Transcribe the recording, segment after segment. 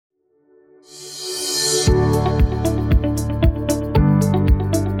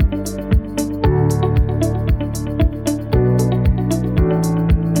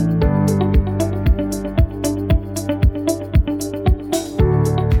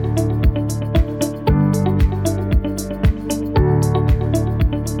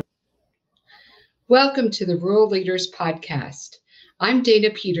Welcome to the Rural Leaders Podcast. I'm Dana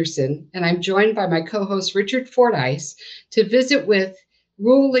Peterson, and I'm joined by my co-host Richard Fordyce to visit with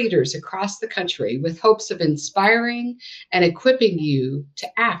rural leaders across the country with hopes of inspiring and equipping you to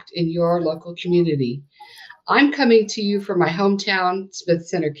act in your local community. I'm coming to you from my hometown, Smith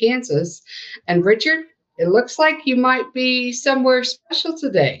Center, Kansas. And Richard, it looks like you might be somewhere special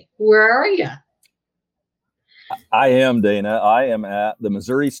today. Where are you? I am, Dana. I am at the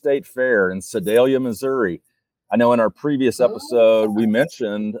Missouri State Fair in Sedalia, Missouri. I know in our previous episode, we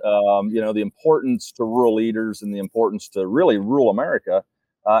mentioned, the importance to rural leaders and the importance to really rural America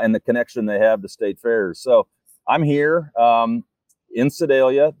and the connection they have to state fairs. So I'm here in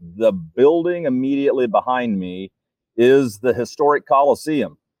Sedalia. The building immediately behind me is the historic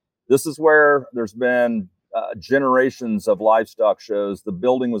Coliseum. This is where there's been generations of livestock shows. The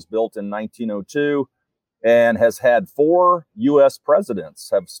building was built in 1902. And has had 4 U.S.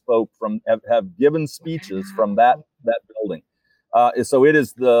 presidents have given speeches from that building. So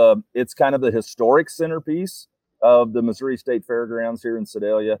it's kind of the historic centerpiece of the Missouri State Fairgrounds here in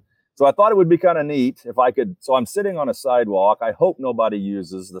Sedalia. So I thought it would be kind of neat if I could. So I'm sitting on a sidewalk. I hope nobody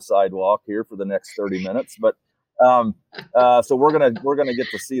uses the sidewalk here for the next 30 minutes. But so we're gonna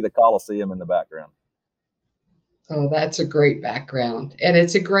get to see the Coliseum in the background. Oh, that's a great background. And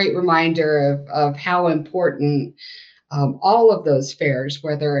it's a great reminder of how important all of those fairs,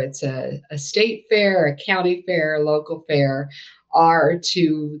 whether it's a state fair, a county fair, a local fair, are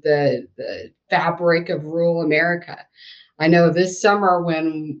to the fabric of rural America. I know this summer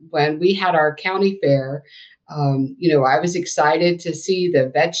when we had our county fair, I was excited to see the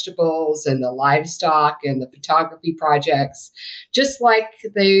vegetables and the livestock and the photography projects, just like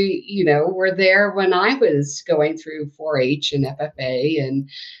they, were there when I was going through 4-H and FFA,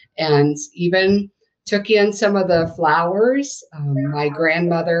 and even took in some of the flowers. My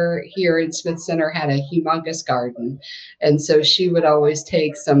grandmother here in Smith Center had a humongous garden, and so she would always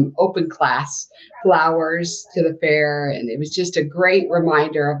take some open class flowers to the fair, and it was just a great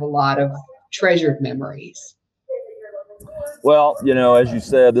reminder of a lot of treasured memories. Well, as you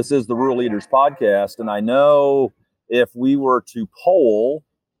said, this is the Rural Leaders Podcast, and I know if we were to poll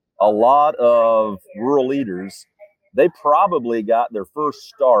a lot of rural leaders, they probably got their first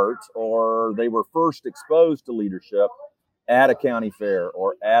start or they were first exposed to leadership at a county fair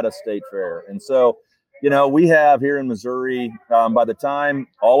or at a state fair. And so, we have here in Missouri, by the time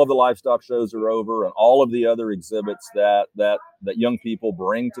all of the livestock shows are over and all of the other exhibits that young people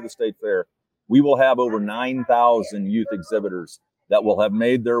bring to the state fair, we will have over 9,000 youth exhibitors that will have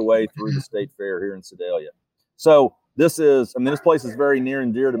made their way through the state fair here in Sedalia. So this place is very near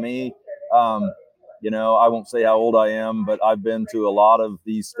and dear to me. I won't say how old I am, but I've been to a lot of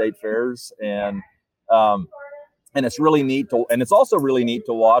these state fairs, and it's really neat and it's also really neat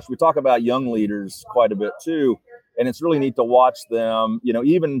to watch. We talk about young leaders quite a bit too, and it's really neat to watch them,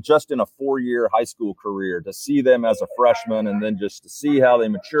 even just in a 4-year high school career, to see them as a freshman and then just to see how they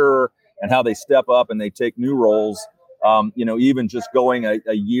mature and how they step up and they take new roles, even just going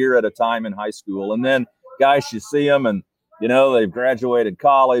a year at a time in high school. And then guys, you see them and, they've graduated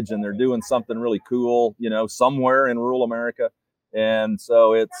college and they're doing something really cool, somewhere in rural America. And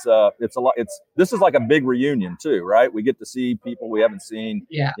so it's a lot. This is like a big reunion too, right? We get to see people we haven't seen,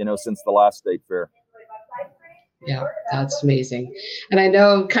 since the last state fair. Yeah, that's amazing. And I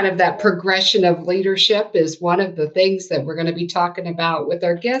know kind of that progression of leadership is one of the things that we're going to be talking about with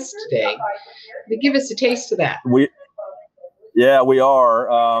our guest today. Give us a taste of that. We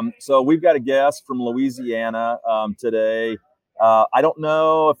are. So we've got a guest from Louisiana today. I don't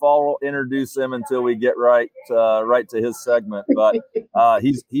know if I'll introduce him until we get right to his segment, but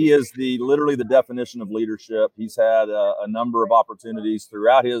he is literally the definition of leadership. He's had a number of opportunities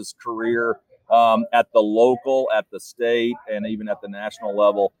throughout his career at the local, at the state, and even at the national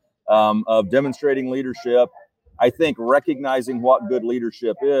level of demonstrating leadership. I think recognizing what good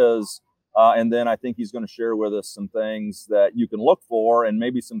leadership is. And then I think he's going to share with us some things that you can look for and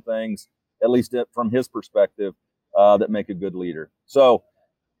maybe some things, at least from his perspective, that make a good leader. So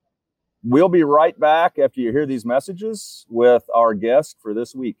we'll be right back after you hear these messages with our guest for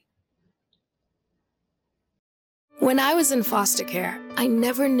this week. When I was in foster care, I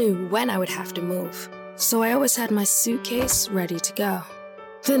never knew when I would have to move. So I always had my suitcase ready to go.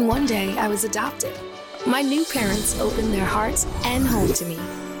 Then one day I was adopted. My new parents opened their hearts and home to me.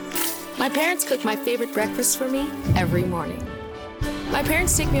 My parents cook my favorite breakfast for me every morning. My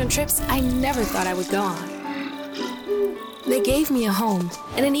parents take me on trips I never thought I would go on. They gave me a home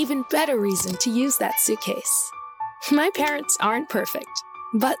and an even better reason to use that suitcase. My parents aren't perfect,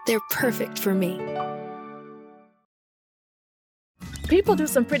 but they're perfect for me. People do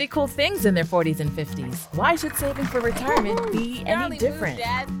some pretty cool things in their 40s and 50s. Why should saving for retirement be any different?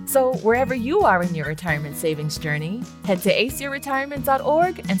 So wherever you are in your retirement savings journey, head to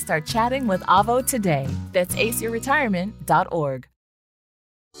aceyourretirement.org and start chatting with Avo today. That's aceyourretirement.org.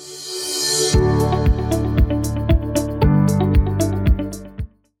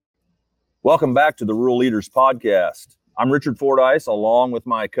 Welcome back to the Rural Leaders Podcast. I'm Richard Fordyce, along with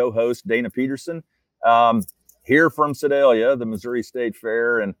my co-host Dana Peterson, here from Sedalia, the Missouri State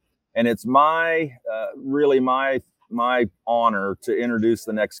Fair, and it's my honor to introduce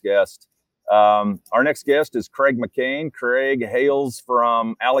the next guest. Our next guest is Craig McCain. Craig hails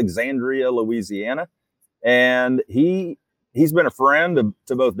from Alexandria, Louisiana, and he's been a friend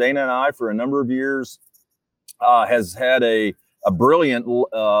to both Dana and I for a number of years. Has had a brilliant,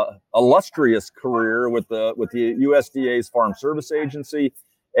 illustrious career with the USDA's Farm Service Agency.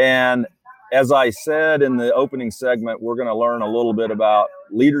 And as I said in the opening segment, we're going to learn a little bit about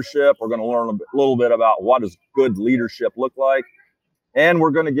leadership. We're going to learn a little bit about what does good leadership look like. And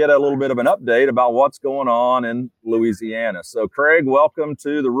we're going to get a little bit of an update about what's going on in Louisiana. So, Craig, welcome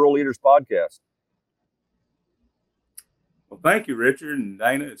to the Rural Leaders Podcast. Well, thank you, Richard and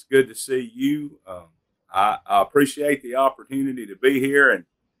Dana. It's good to see you. I appreciate the opportunity to be here.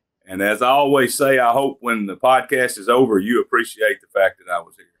 And as I always say, I hope when the podcast is over, you appreciate the fact that I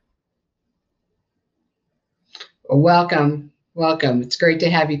was here. Well, welcome. It's great to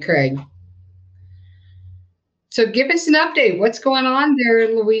have you, Craig. So give us an update. What's going on there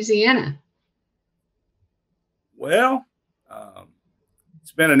in Louisiana? Well,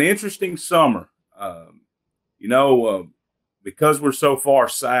 it's been an interesting summer. Because we're so far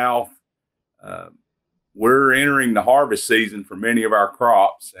south, we're entering the harvest season for many of our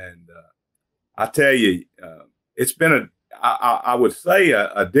crops. And I tell you, it's been I would say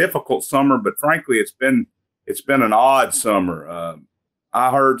a difficult summer, but frankly, it's been an odd summer.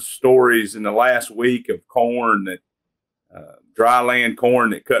 I heard stories in the last week of corn that dry land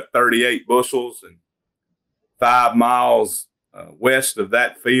corn that cut 38 bushels, and 5 miles west of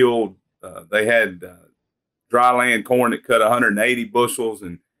that field, they had dry land corn that cut 180 bushels.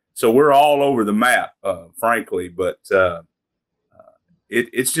 And so we're all over the map, frankly, but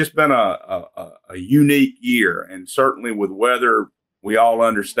it's just been a unique year. And certainly with weather, we all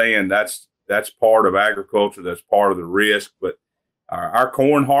understand that's part of agriculture. That's part of the risk. But our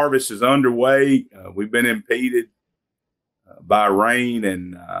corn harvest is underway. We've been impeded by rain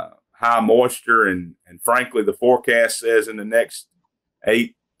and high moisture. And frankly, the forecast says in the next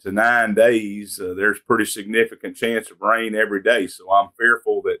 8 to 9 days, there's pretty significant chance of rain every day. So I'm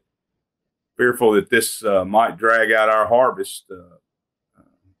fearful that this might drag out our harvest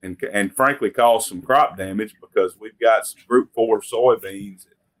and frankly cause some crop damage, because we've got some Group 4 soybeans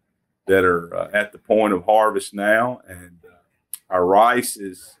that are at the point of harvest now, and our rice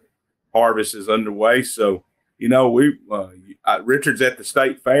harvest is underway. So, Richard's at the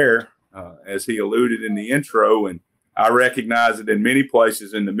State Fair, as he alluded in the intro, and I recognize that in many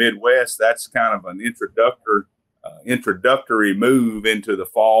places in the Midwest, that's kind of an introductory move into the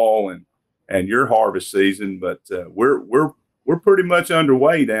fall and your harvest season. But we're pretty much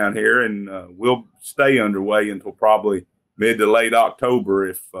underway down here, and we'll stay underway until probably mid to late October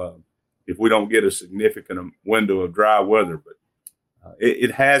if we don't get a significant window of dry weather. But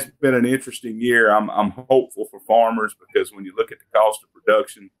it has been an interesting year. I'm hopeful for farmers, because when you look at the cost of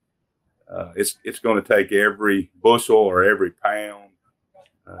production, it's going to take every bushel or every pound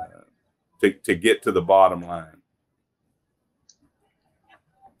to get to the bottom line.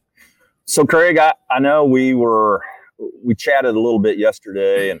 So, Craig, I know we chatted a little bit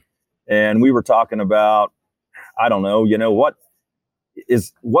yesterday, and we were talking about, I don't know,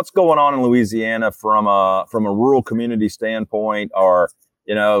 what's going on in Louisiana from a rural community standpoint, or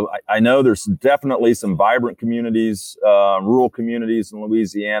I know there's definitely some vibrant communities, rural communities in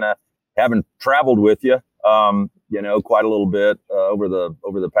Louisiana. Having traveled with you, quite a little bit over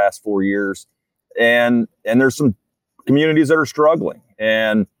the past 4 years, and there's some communities that are struggling.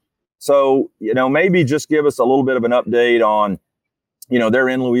 And so, maybe just give us a little bit of an update on, they're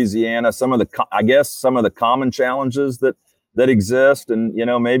in Louisiana, some of the common challenges that exist, and,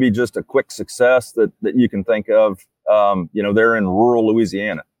 maybe just a quick success that you can think of, they're in rural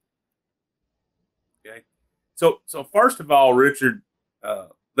Louisiana. Okay. So first of all, Richard,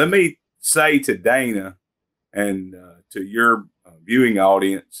 let me say to Dana and to your viewing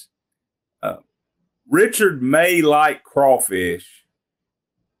audience, Richard may like crawfish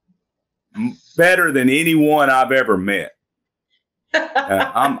better than anyone I've ever met.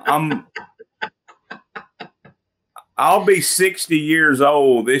 I'll be 60 years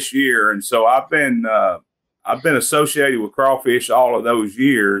old this year, and so I've been I've been associated with crawfish all of those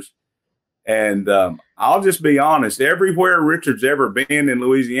years. And I'll just be honest, everywhere Richard's ever been in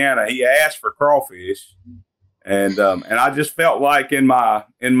Louisiana, he asked for crawfish. And I just felt like in my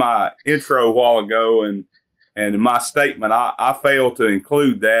intro a while ago and in my statement, I failed to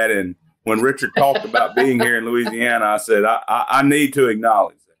include that. And when Richard talked about being here in Louisiana, I said, I need to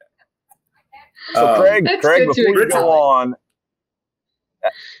acknowledge that. So Craig,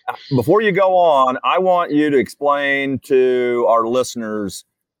 before you go on, I want you to explain to our listeners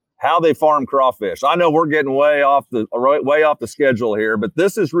how they farm crawfish. I know we're getting way off the schedule here, but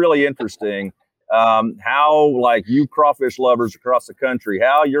this is really interesting. How, like, you crawfish lovers across the country,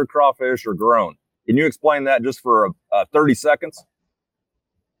 how your crawfish are grown. Can you explain that just for 30 seconds?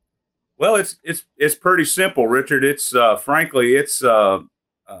 Well, it's pretty simple, Richard. It's frankly, it's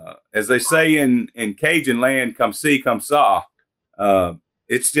as they say in Cajun land, come see, come saw.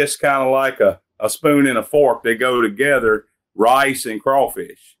 It's just kind of like a spoon and a fork. They go together, rice and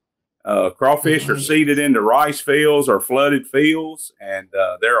crawfish. Crawfish are seeded into rice fields or flooded fields, and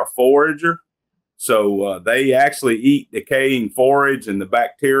they're a forager. So they actually eat decaying forage and the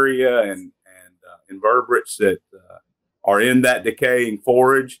bacteria and invertebrates that are in that decaying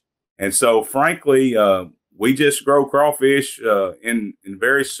forage. And so, frankly, we just grow crawfish in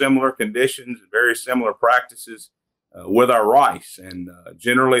very similar conditions, very similar practices with our rice. And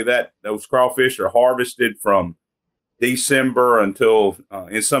generally, those crawfish are harvested from December until,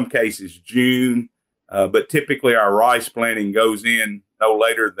 in some cases, June. But typically, our rice planting goes in no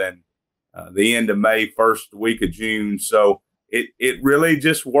later than the end of May, first week of June. So it really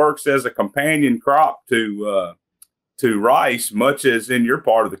just works as a companion crop to rice, much as in your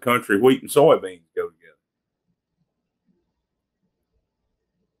part of the country, wheat and soybeans go together.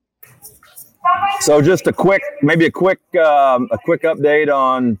 So just a quick update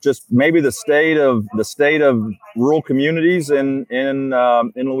on just maybe the state of rural communities in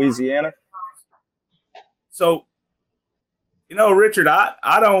Louisiana. So, Richard,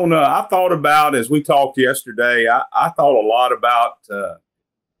 I don't I thought about, as we talked yesterday, I thought a lot about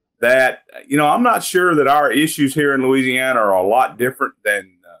that. I'm not sure that our issues here in Louisiana are a lot different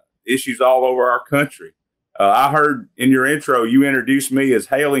than issues all over our country. I heard in your intro, you introduced me as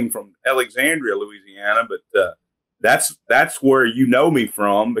hailing from Alexandria, Louisiana, but that's where you know me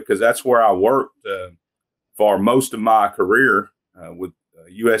from, because that's where I worked for most of my career with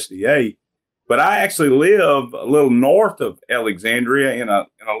USDA. But I actually live a little north of Alexandria in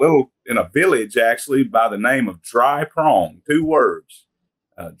a village actually by the name of Dry Prong. 2 words,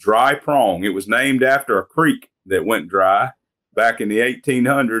 Dry Prong. It was named after a creek that went dry back in the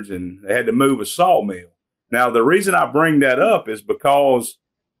 1800s, and they had to move a sawmill. Now, the reason I bring that up is because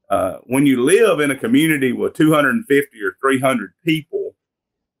when you live in a community with 250 or 300 people,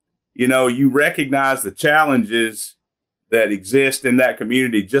 you recognize the challenges that exist in that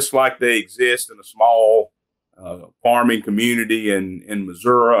community, just like they exist in a small farming community in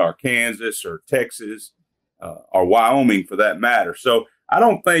Missouri or Kansas or Texas or Wyoming, for that matter. So I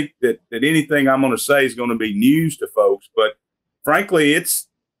don't think that anything I'm going to say is going to be news to folks, but frankly,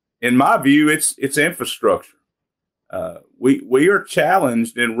 in my view, it's infrastructure. We are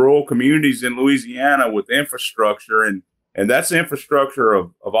challenged in rural communities in Louisiana with infrastructure, and that's infrastructure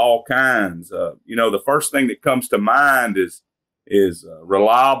of all kinds. The first thing that comes to mind is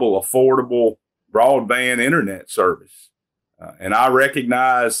reliable, affordable broadband internet service. And I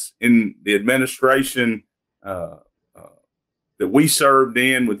recognize in the administration that we served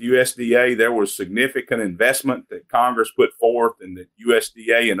in with USDA, there was significant investment that Congress put forth and that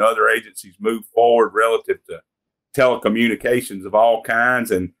USDA and other agencies moved forward relative to telecommunications of all kinds.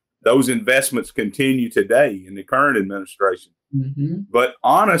 And those investments continue today in the current administration. Mm-hmm. But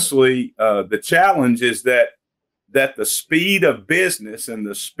honestly, the challenge is that the speed of business and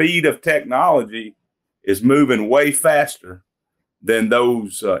the speed of technology is moving way faster than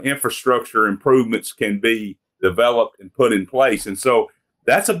those infrastructure improvements can be developed and put in place. And so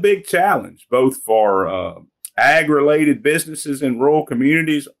that's a big challenge, both for ag-related businesses in rural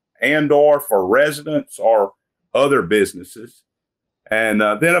communities and or for residents or other businesses. And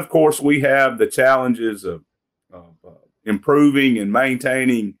then, of course, we have the challenges of improving and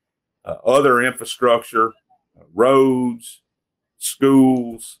maintaining other infrastructure, roads,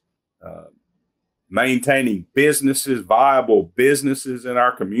 schools, maintaining businesses, viable businesses in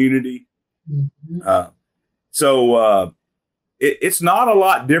our community. Mm-hmm. So it's not a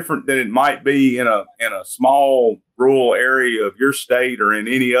lot different than it might be in a small rural area of your state or in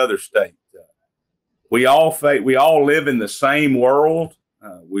any other state. We all live in the same world.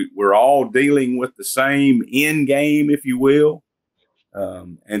 We're all dealing with the same end game, if you will.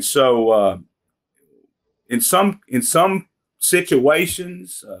 And so in some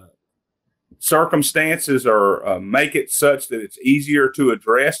situations, circumstances are make it such that it's easier to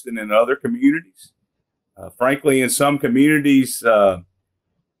address than in other communities. Frankly, in some communities, there's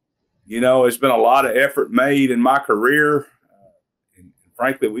been a lot of effort made in my career. And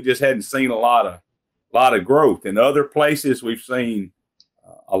frankly, we just hadn't seen a lot of growth. In other places, we've seen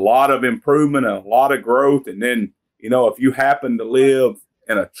a lot of improvement and a lot of growth. And then, if you happen to live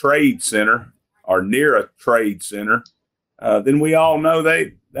in a trade center or near a trade center, then we all know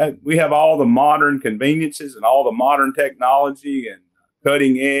that we have all the modern conveniences and all the modern technology and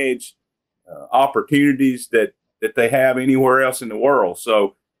cutting edge opportunities that they have anywhere else in the world.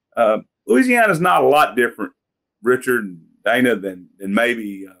 So Louisiana is not a lot different, Richard and Dana, than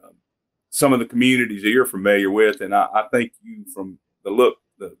maybe some of the communities that you're familiar with. And I think you, from the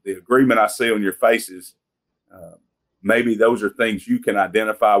agreement I see on your faces, maybe those are things you can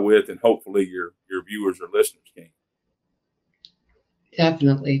identify with, and hopefully your viewers or listeners can.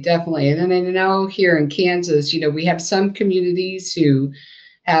 Definitely. And then I know here in Kansas, we have some communities who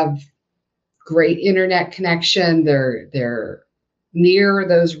have great internet connection. They're near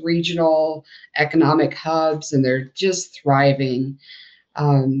those regional economic hubs, and they're just thriving.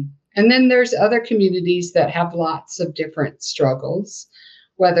 And then there's other communities that have lots of different struggles,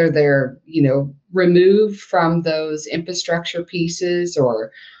 whether they're, removed from those infrastructure pieces or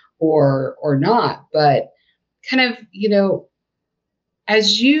not. But kind of,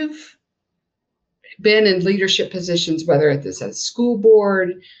 as you've been in leadership positions, whether it's a school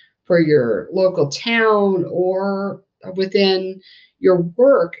board for your local town or within your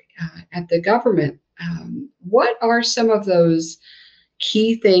work at the government, what are some of those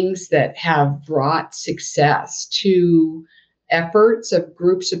key things that have brought success to efforts of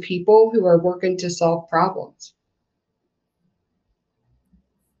groups of people who are working to solve problems?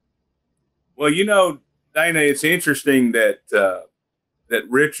 Well, Dana, it's interesting that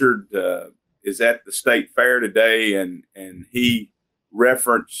Richard is at the state fair today, and he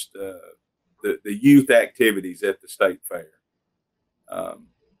referenced the youth activities at the state fair.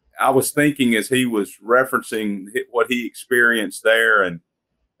 I was thinking as he was referencing what he experienced there, and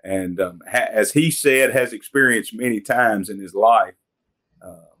as he said, has experienced many times in his life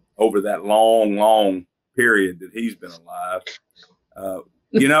over that long period that he's been alive.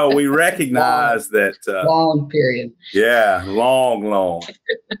 We recognize that long period. Yeah, long.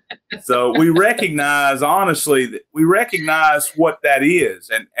 So we recognize, honestly, that we recognize what that is,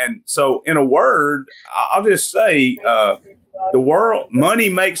 and so in a word, I'll just say, money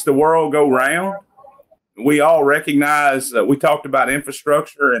makes the world go round. We all recognize. We talked about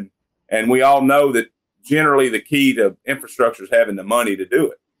infrastructure, and we all know that generally the key to infrastructure is having the money to do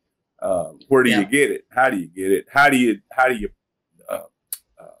it. Where do you get it? How do you get it? How do you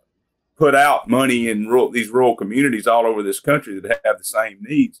put out money in these rural communities all over this country that have the same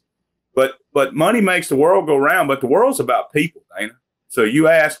needs? But money makes the world go round. But the world's about people, Dana. So you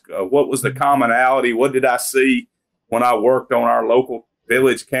ask, what was the commonality? What did I see when I worked on our local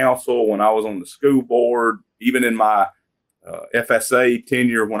village council, when I was on the school board, even in my FSA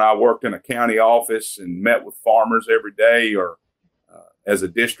tenure, when I worked in a county office and met with farmers every day, or as a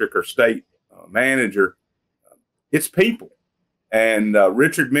district or state manager? It's people. And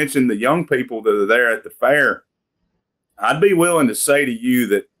Richard mentioned the young people that are there at the fair. I'd be willing to say to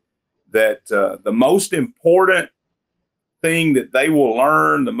you that the most important thing that they will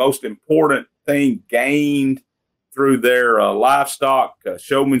learn, the most important thing gained through their livestock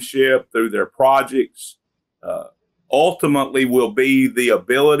showmanship, through their projects, ultimately will be the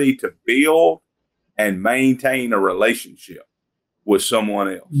ability to build and maintain a relationship with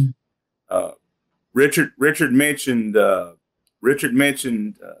someone else. Richard mentioned a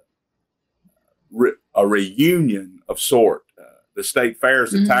reunion of sort. The state fair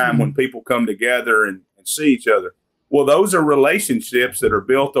is a time when people come together and see each other. Well, those are relationships that are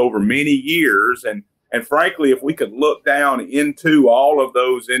built over many years. And frankly, if we could look down into all of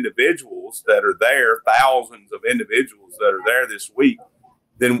those individuals that are there, thousands of individuals that are there this week,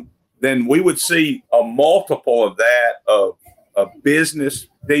 then we would see a multiple of that of business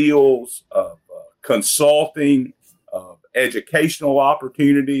deals, of consulting, of educational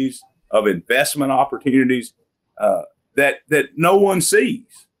opportunities, of investment opportunities that no one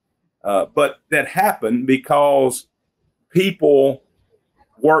sees, but that happen because people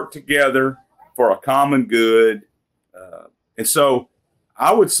work together for a common good. And so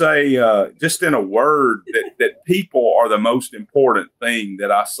I would say, just in a word, that people are the most important thing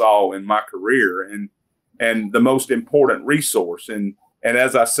that I saw in my career, and the most important resource. And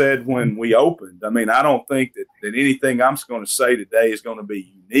as I said when we opened, I mean, I don't think that anything I'm going to say today is going to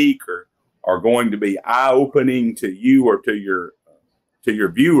be unique are going to be eye-opening to you or to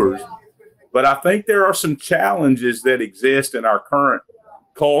your viewers. But I think there are some challenges that exist in our current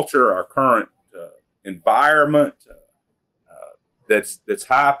culture, our current environment that's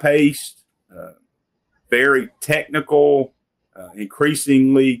high-paced, very technical,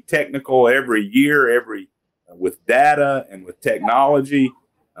 increasingly technical every year, with data and with technology.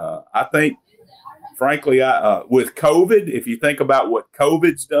 I think, frankly, with COVID, if you think about what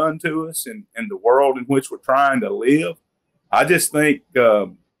COVID's done to us and the world in which we're trying to live, I just think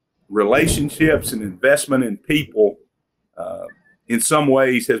relationships and investment in people in some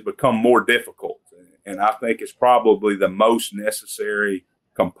ways has become more difficult. And I think it's probably the most necessary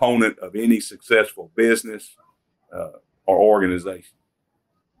component of any successful business or organization.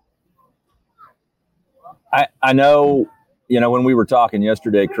 I know, when we were talking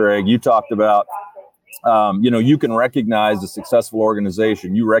yesterday, Craig, you talked about, you can recognize a successful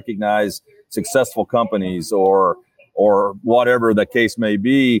organization, you recognize successful companies or whatever the case may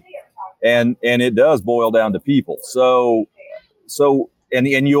be. And it does boil down to people. So, and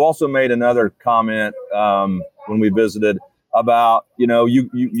you also made another comment when we visited about,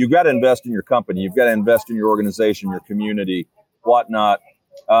 you've got to invest in your company, you've got to invest in your organization, your community, whatnot.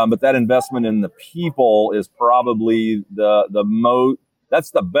 But that investment in the people is probably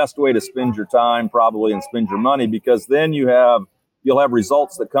that's the best way to spend your time probably and spend your money, because then you'll have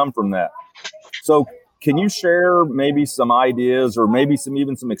results that come from that. So can you share maybe some ideas or maybe some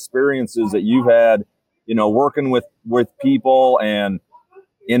experiences that you've had, working with people and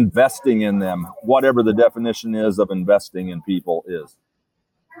investing in them, whatever the definition is of investing in people is?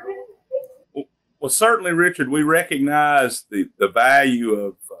 Well, certainly, Richard, we recognize the value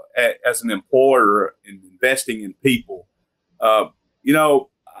of, as an employer, in investing in people.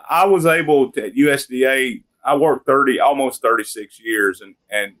 I was able to, at USDA, I worked almost 36 years.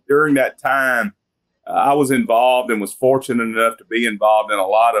 And during that time, I was involved and was fortunate enough to be involved in a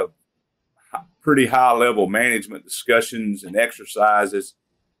lot of pretty high level management discussions and exercises.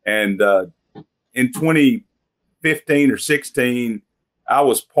 And in 2015 or 16, I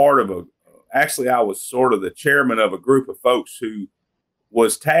was I was sort of the chairman of a group of folks who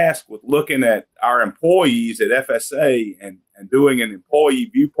was tasked with looking at our employees at FSA and doing an employee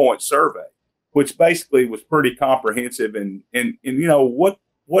viewpoint survey, which basically was pretty comprehensive. And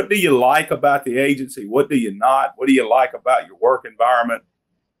what do you like about the agency? What do you not? What do you like about your work environment?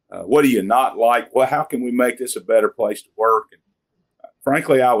 What do you not like? Well, how can we make this a better place to work? And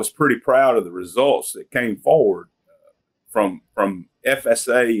frankly, I was pretty proud of the results that came forward from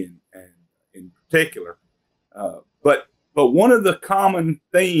FSA and in particular. But one of the common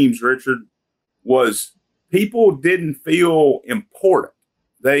themes, Richard, was people didn't feel important.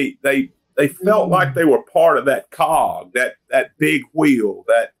 They felt like they were part of that cog, that big wheel,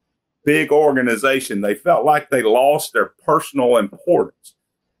 that big organization. They felt like they lost their personal importance.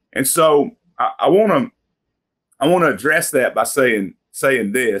 And so I want to address that by saying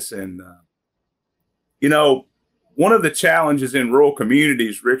this. And one of the challenges in rural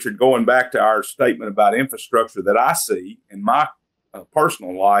communities, Richard, going back to our statement about infrastructure that I see in my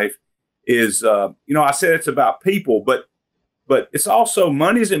personal life is, I said it's about people, but it's also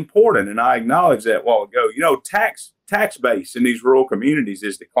money's important. And I acknowledged that a while ago. Tax base in these rural communities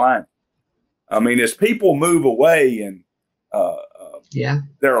is declining. I mean, as people move away and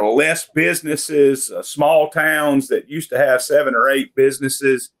there are less businesses, small towns that used to have 7 or 8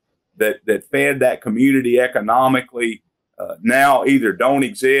 businesses that fed that community economically, now either don't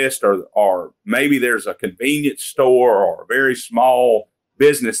exist or maybe there's a convenience store or a very small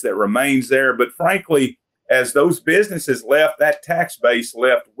business that remains there. But frankly, as those businesses left, that tax base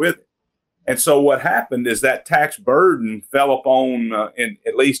left with it. And so what happened is that tax burden fell upon,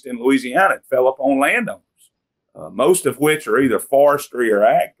 at least in Louisiana, it fell upon landowners, most of which are either forestry or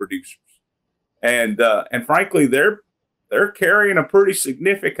ag producers. And frankly, they're carrying a pretty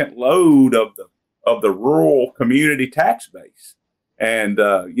significant load of the rural community tax base. And,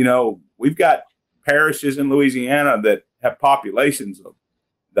 we've got parishes in Louisiana that have populations of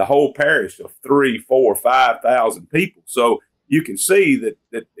the whole parish of 3,000, 4,000, 5,000 people. So you can see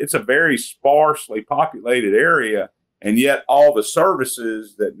that it's a very sparsely populated area, and yet all the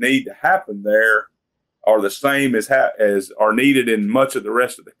services that need to happen there are the same as are needed in much of the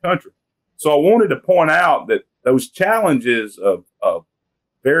rest of the country. So I wanted to point out that those challenges of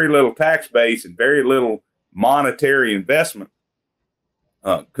very little tax base and very little monetary investment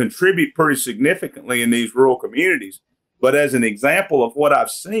contribute pretty significantly in these rural communities. But as an example of what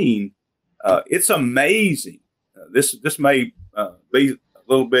I've seen, it's amazing. This may be a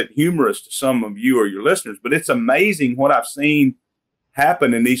little bit humorous to some of you or your listeners, but it's amazing what I've seen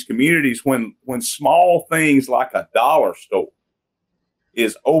happen in these communities when small things like a dollar store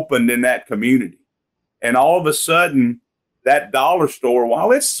is opened in that community. And all of a sudden, that dollar store,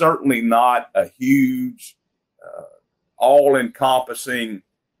 while it's certainly not a huge, all-encompassing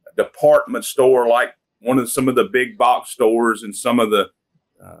department store like some of the big box stores and some of the,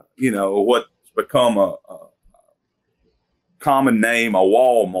 what's become a common name, a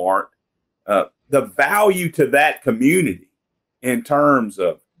Walmart, the value to that community in terms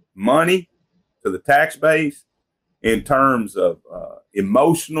of money to the tax base, in terms of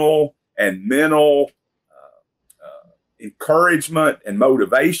emotional and mental encouragement and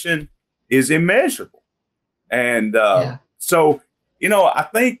motivation is immeasurable. And so, I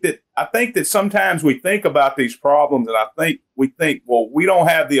think that sometimes we think about these problems and we think, well, we don't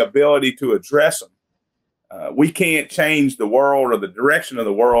have the ability to address them. We can't change the world or the direction of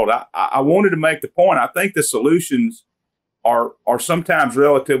the world. I wanted to make the point. I think the solutions are sometimes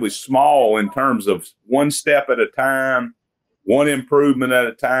relatively small in terms of one step at a time, one improvement at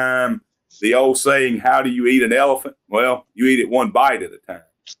a time. The old saying, how do you eat an elephant? Well, you eat it one bite at a time.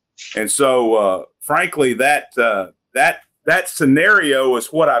 And so, frankly, that scenario is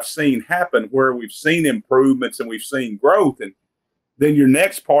what I've seen happen, where we've seen improvements and we've seen growth. And then your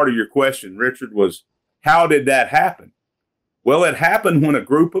next part of your question, Richard, was how did that happen? Well, it happened when a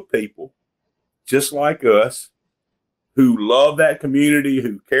group of people, just like us, who loved that community,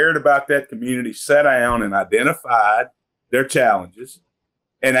 who cared about that community, sat down and identified their challenges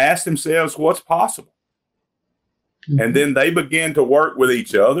and asked themselves what's possible. Mm-hmm. And then they began to work with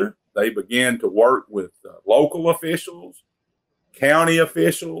each other. They began to work with local officials, county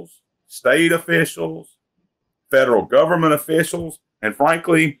officials, state officials, federal government officials. And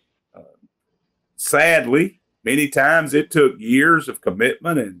frankly, sadly, many times it took years of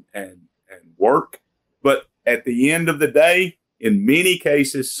commitment and work. But at the end of the day, in many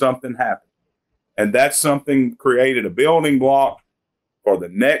cases, something happened. And that something created a building block for the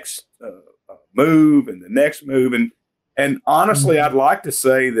next move and the next move. And honestly, I'd like to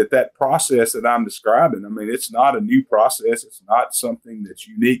say that process that I'm describing, I mean, it's not a new process. It's not something that's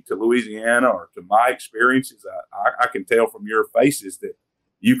unique to Louisiana or to my experiences. I can tell from your faces that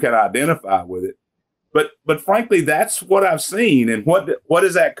you can identify with it. But frankly, that's what I've seen. And what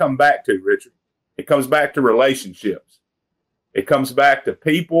does that come back to, Richard? It comes back to relationships. It comes back to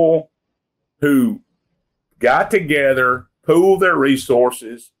people who got together, pooled their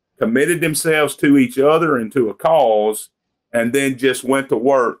resources, committed themselves to each other and to a cause, and then just went to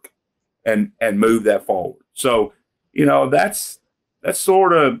work and moved that forward. So, that's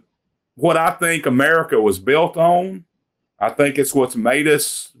sort of what I think America was built on. I think it's what's made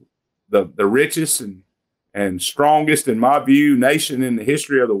us the richest and strongest, in my view, nation in the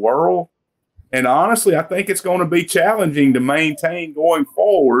history of the world. And honestly, I think it's going to be challenging to maintain going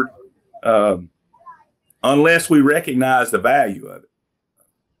forward unless we recognize the value of it.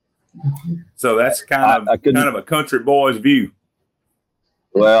 So that's kind of a country boy's view.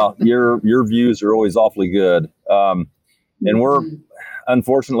 Well, your views are always awfully good. And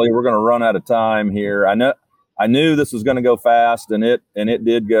unfortunately, we're going to run out of time here. I knew this was going to go fast, and it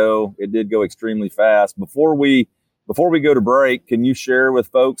did go extremely fast. Before we go to break, can you share with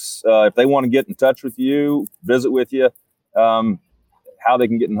folks if they want to get in touch with you, visit with you, how they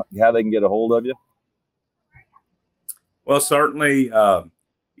can get a hold of you? Well, certainly,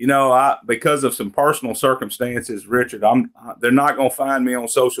 because of some personal circumstances, Richard, they're not going to find me on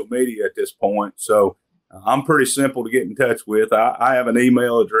social media at this point. So I'm pretty simple to get in touch with. I have an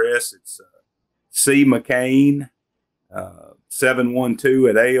email address. It's cmccain 712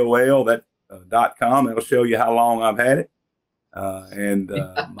 at AOL.com. That'll show you how long I've had it. And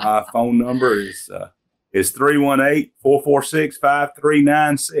my phone number is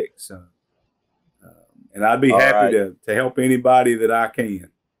 318-446-5396. And I'd be happy to help anybody that I can.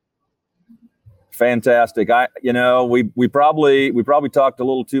 Fantastic. We probably talked a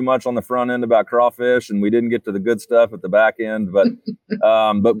little too much on the front end about crawfish, and we didn't get to the good stuff at the back end. But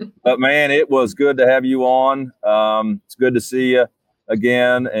but man, it was good to have you on. It's good to see you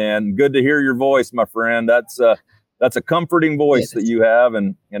again, and good to hear your voice, my friend. That's a comforting voice that you have,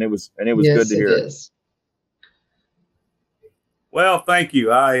 and it was good to hear. It is. Well, thank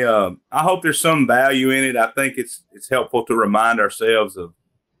you. I hope there's some value in it. I think it's helpful to remind ourselves of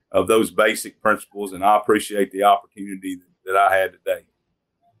those basic principles, and I appreciate the opportunity that I had today.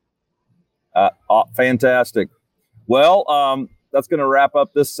 Fantastic. Well, that's going to wrap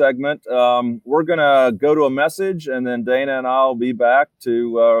up this segment. We're going to go to a message, and then Dana and I'll be back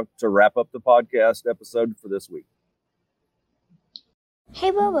to wrap up the podcast episode for this week. Hey,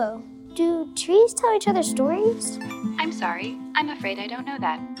 Bobo, do trees tell each other stories? I'm sorry. I'm afraid I don't know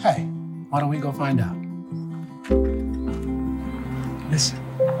that. Hey, why don't we go find out? Listen.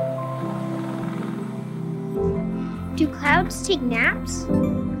 Do clouds take naps?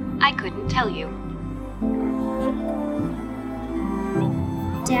 I couldn't tell you.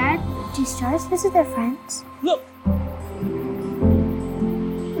 Dad, do stars visit their friends? Look.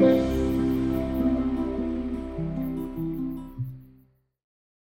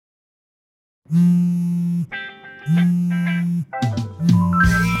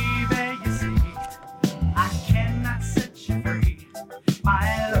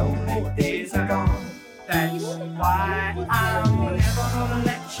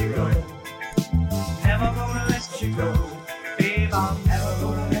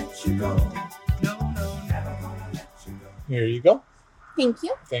 Here you go. Thank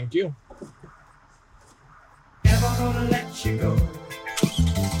you. Thank you. Never gonna let you go.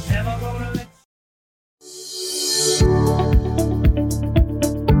 Never gonna let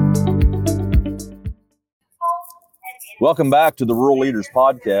Welcome back to the Rural Leaders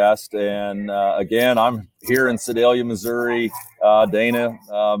Podcast. And again, I'm here in Sedalia, Missouri. Dana,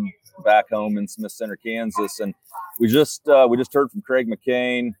 back home in Smith Center, Kansas. And we just heard from Craig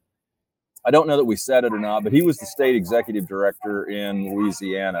McCain. I don't know that we said it or not, but he was the state executive director in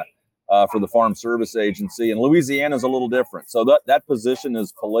Louisiana for the Farm Service Agency. And Louisiana is a little different. So that position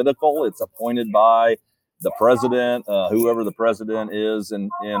is political. It's appointed by the president, whoever the president is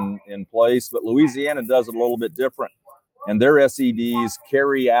in place. But Louisiana does it a little bit different. And their SEDs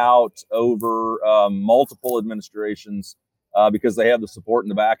carry out over multiple administrations because they have the support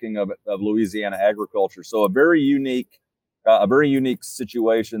and the backing of Louisiana agriculture. So a very unique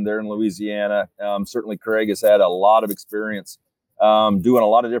situation there in Louisiana. Certainly Craig has had a lot of experience doing a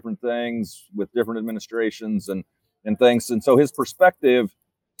lot of different things with different administrations and things. And so his perspective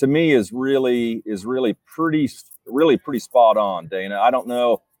to me is really pretty spot on, Dana. I don't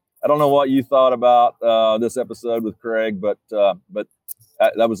know what you thought about this episode with Craig, but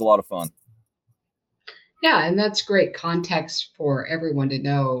that was a lot of fun. Yeah, and that's great context for everyone to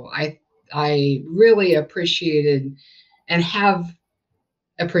know. I really appreciated and have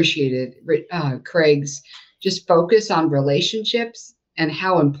appreciated Craig's just focus on relationships and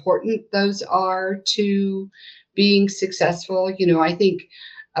how important those are to being successful. You know, I think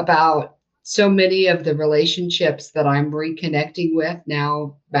about so many of the relationships that I'm reconnecting with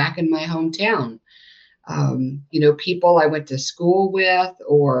now back in my hometown. People I went to school with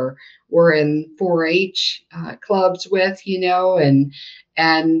or were in 4-H clubs with,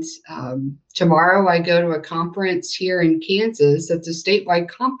 and tomorrow I go to a conference here in Kansas. It's a statewide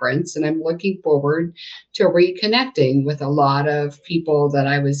conference, and I'm looking forward to reconnecting with a lot of people that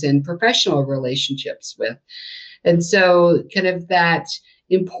I was in professional relationships with. And so kind of that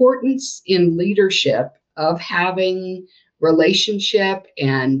importance in leadership of having relationship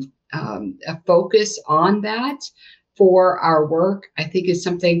and a focus on that for our work, I think is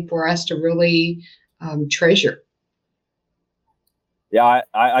something for us to really treasure. Yeah,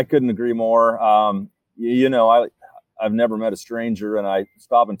 I couldn't agree more. I've never met a stranger, and I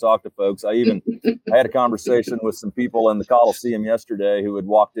stop and talk to folks. I had a conversation with some people in the Coliseum yesterday who had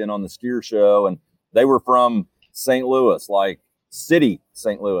walked in on the steer show, and they were from St. Louis, like city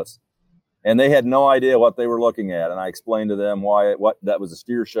St. Louis. And they had no idea what they were looking at. And I explained to them what that was a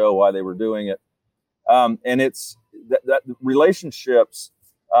steer show, why they were doing it. And it's that relationships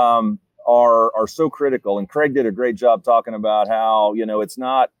are so critical. And Craig did a great job talking about how, it's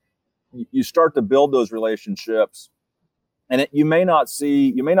not, you start to build those relationships and you may not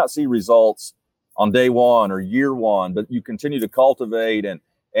see results on day one or year one, but you continue to cultivate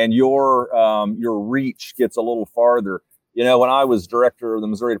and your reach gets a little farther. When I was director of the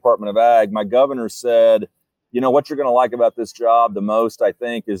Missouri Department of Ag, my governor said, what you're going to like about this job the most, I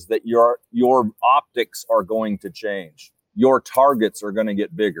think, is that your optics are going to change. Your targets are going to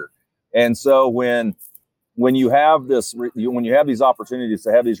get bigger. And so when you have these opportunities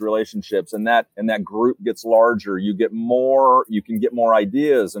to have these relationships and that group gets larger, you can get more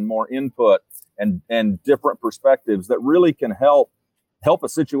ideas and more input and different perspectives that really can help a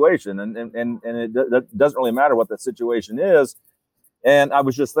situation. And it doesn't really matter what that situation is. And I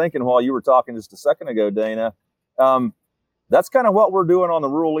was just thinking while you were talking just a second ago, Dana, that's kind of what we're doing on the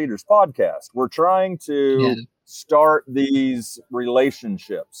Rural Leaders Podcast. We're trying to start these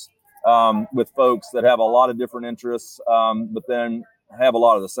relationships with folks that have a lot of different interests, but then have a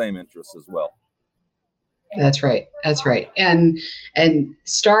lot of the same interests as well. That's right. And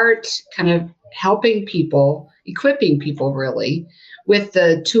start kind of helping people, equipping people really with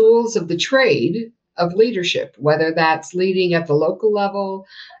the tools of the trade of leadership, whether that's leading at the local level,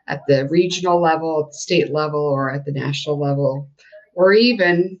 at the regional level, at the state level, or at the national level, or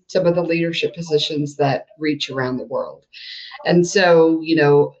even some of the leadership positions that reach around the world. And so,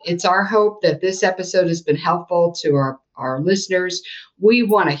 it's our hope that this episode has been helpful to our listeners. We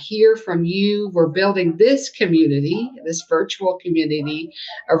want to hear from you. We're building this community, this virtual community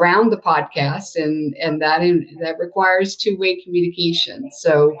around the podcast, and that requires two-way communication.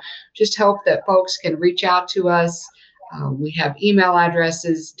 So just hope that folks can reach out to us. We have email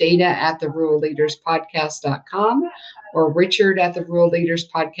addresses, dana@theruralleaderspodcast.com or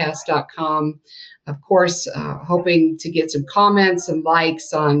richard@theruralleaderspodcast.com. Of course, hoping to get some comments and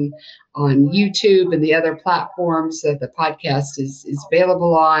likes on YouTube and the other platforms that the podcast is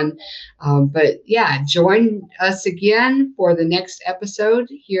available on. But yeah, join us again for the next episode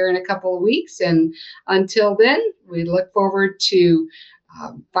here in a couple of weeks. And until then, we look forward to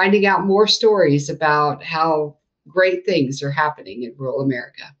finding out more stories about how great things are happening in rural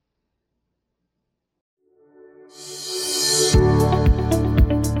America.